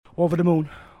Over the moon.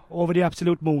 Over the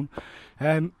absolute moon.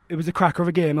 It was a cracker of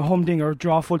a game, a humdinger,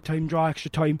 draw full time, draw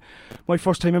extra time. My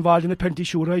first time involved in a penalty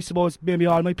shooter, I suppose maybe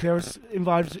all my players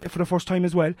involved for the first time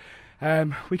as well.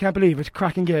 We can't believe it,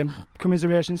 cracking game.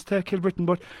 Commiserations to Kilbrittain,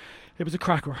 but it was a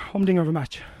cracker, humdinger of a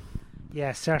match.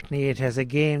 Yeah, certainly it is a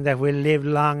game that will live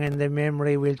long in the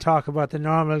memory. We'll talk about the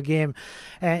normal game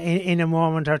in a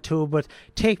moment or two, but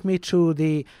take me through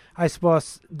the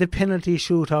penalty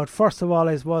shootout. First of all,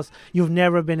 I suppose you've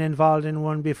never been involved in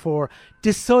one before.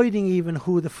 Deciding even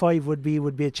who the 5 would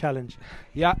be a challenge.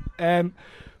 Yeah,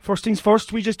 first things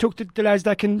first, we just took the lads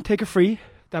that can take a free.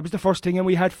 That was the first thing, and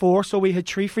we had 4, so we had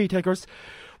 3 free takers.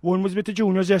 One was with the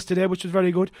juniors yesterday, which was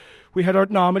very good. We had our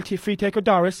normal free taker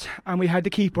Doris, and we had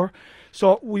the keeper.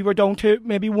 So we were down to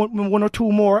maybe one or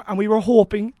 2 more, and we were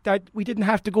hoping that we didn't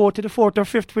have to go to the 4th or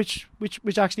 5th,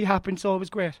 which actually happened. So it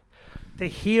was great. The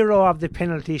hero of the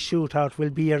penalty shootout will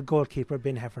be your goalkeeper,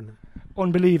 Ben Heffernan.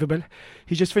 Unbelievable.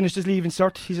 He just finished his leaving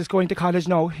cert. He's just going to college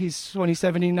now. He's only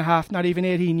 17 and a half, not even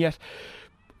 18 yet.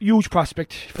 Huge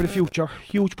prospect for the future.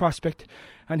 Huge prospect.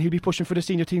 And he'll be pushing for the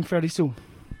senior team fairly soon.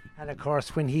 And of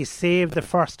course, when he saved the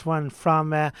first one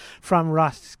from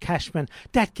Ross Cashman,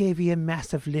 that gave you a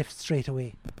massive lift straight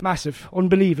away. Massive,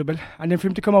 unbelievable. And then for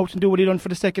him to come out and do what he done for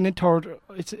the second and third,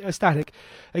 it's ecstatic.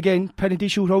 Again, penalty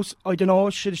shootouts, I don't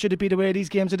know, should it be the way these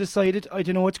games are decided? I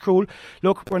don't know, it's cruel.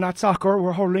 Look, we're not soccer,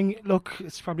 we're hurling. Look,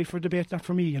 it's probably for debate, not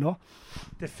for me, you know.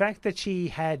 The fact that she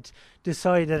had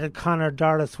decided that Conor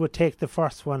Doris would take the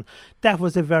first one, that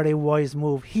was a very wise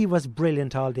move. He was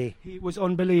brilliant all day. He was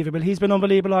unbelievable. He's been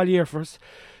unbelievable all year for us.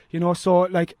 You know, so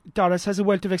like Doris has a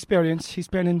wealth of experience. He's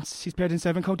played in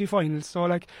 7 county finals. So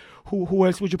like, who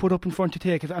else would you put up in front to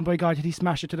take it? And by God, did he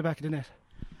smash it to the back of the net.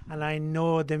 And I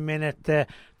know the minute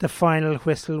the final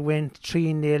whistle went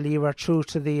 3-0, you were through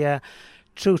to the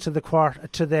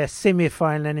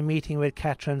semi-final and a meeting with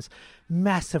Catrins.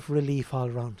 Massive relief all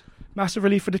round. Massive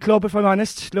relief for the club, if I'm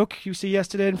honest. Look, you see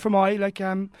yesterday in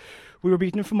Fermoy, we were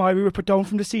beaten in Fermoy, we were put down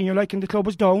from the senior, and the club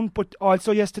was down. But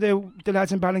also yesterday, the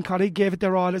lads in Ballincollig gave it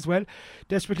their all as well.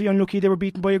 Desperately unlucky, they were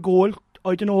beaten by a goal.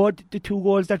 I don't know, the 2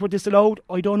 goals that were disallowed,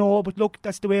 I don't know. But look,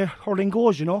 that's the way hurling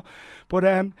goes, you know. But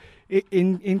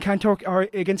in Kanturk, or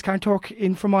against Kanturk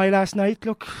in Fermoy last night,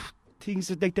 look,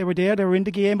 things like they were in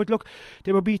the game, but look,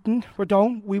 they were beaten, we're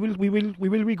down, we will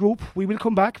regroup, we will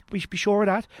come back, we should be sure of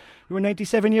that. We were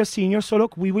 97 years senior, so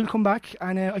look, we will come back,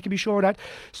 and I can be sure of that.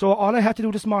 So all I had to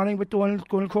do this morning with Donald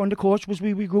Cronin, the coach, was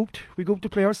we regrouped the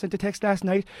players, sent a text last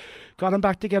night, got them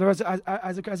back together as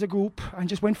a group, and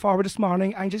just went forward this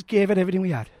morning and just gave it everything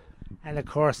we had. And of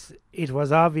course, it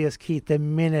was obvious, Keith, the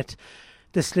minute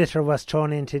the sliotar was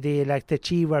thrown in today,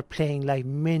 that you were playing like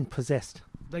men possessed.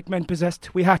 Like men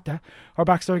possessed, we had to. Our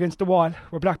backs are against the wall.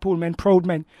 We're Blackpool men, proud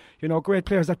men. You know, great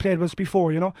players that played with us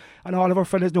before, you know. And all of our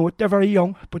fellas know it. They're very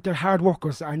young, but they're hard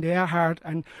workers, and they are hard.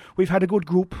 And we've had a good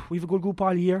group. We've a good group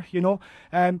all year, you know.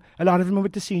 A lot of them are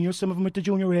with the seniors, some of them with the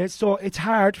junior A's. So it's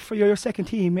hard for your second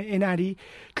team in any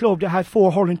club that had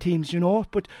 4 hurling teams, you know.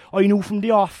 But I knew from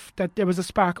the off that there was a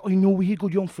spark. I knew we had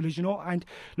good young fellas, you know. And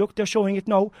look, they're showing it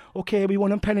now. Okay, we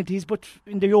won on penalties, but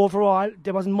in the overall,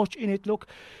 there wasn't much in it. Look,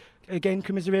 again,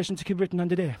 commiseration to Kilbrittain on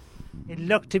the day. It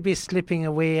looked to be slipping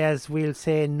away, as we'll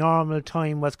say. Normal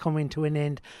time was coming to an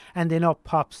end, and then up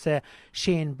pops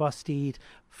Shane Bustede.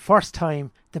 First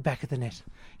time, the back of the net.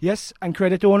 Yes, and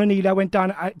credit to Owen O'Neill, went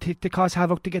down to cause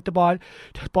havoc to get the ball.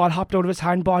 The ball hopped out of his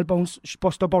hand, ball bounced,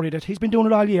 Buster buried it. He's been doing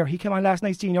it all year. He came on last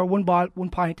night senior, 1 ball, 1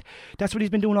 point. That's what he's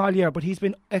been doing all year, but he's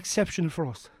been exceptional for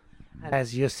us.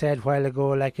 As you said a while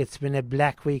ago, it's been a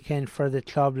black weekend for the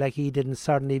club. He didn't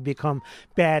suddenly become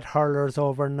bad hurlers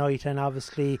overnight, and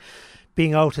obviously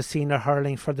being out of senior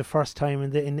hurling for the first time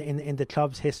in the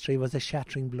club's history was a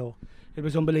shattering blow. It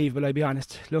was unbelievable, I'll be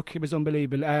honest. Look, it was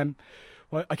unbelievable.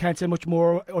 Well, I can't say much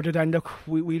more other than, look,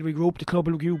 we'll regroup, the club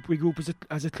will regroup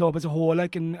as a club as a whole,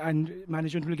 and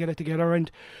management will get it together, and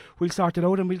we'll sort it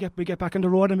out, and we'll get back on the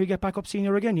road, and we'll get back up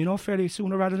senior again, you know, fairly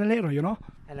sooner rather than later, you know.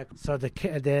 And so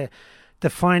the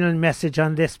final message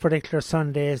on this particular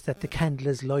Sunday is that the candle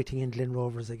is lighting in Glen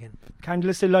Rovers again.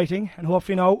 Candle is still lighting, and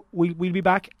hopefully now we'll be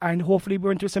back, and hopefully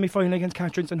we're into a semi-final against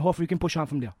Catrins, and hopefully we can push on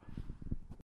from there.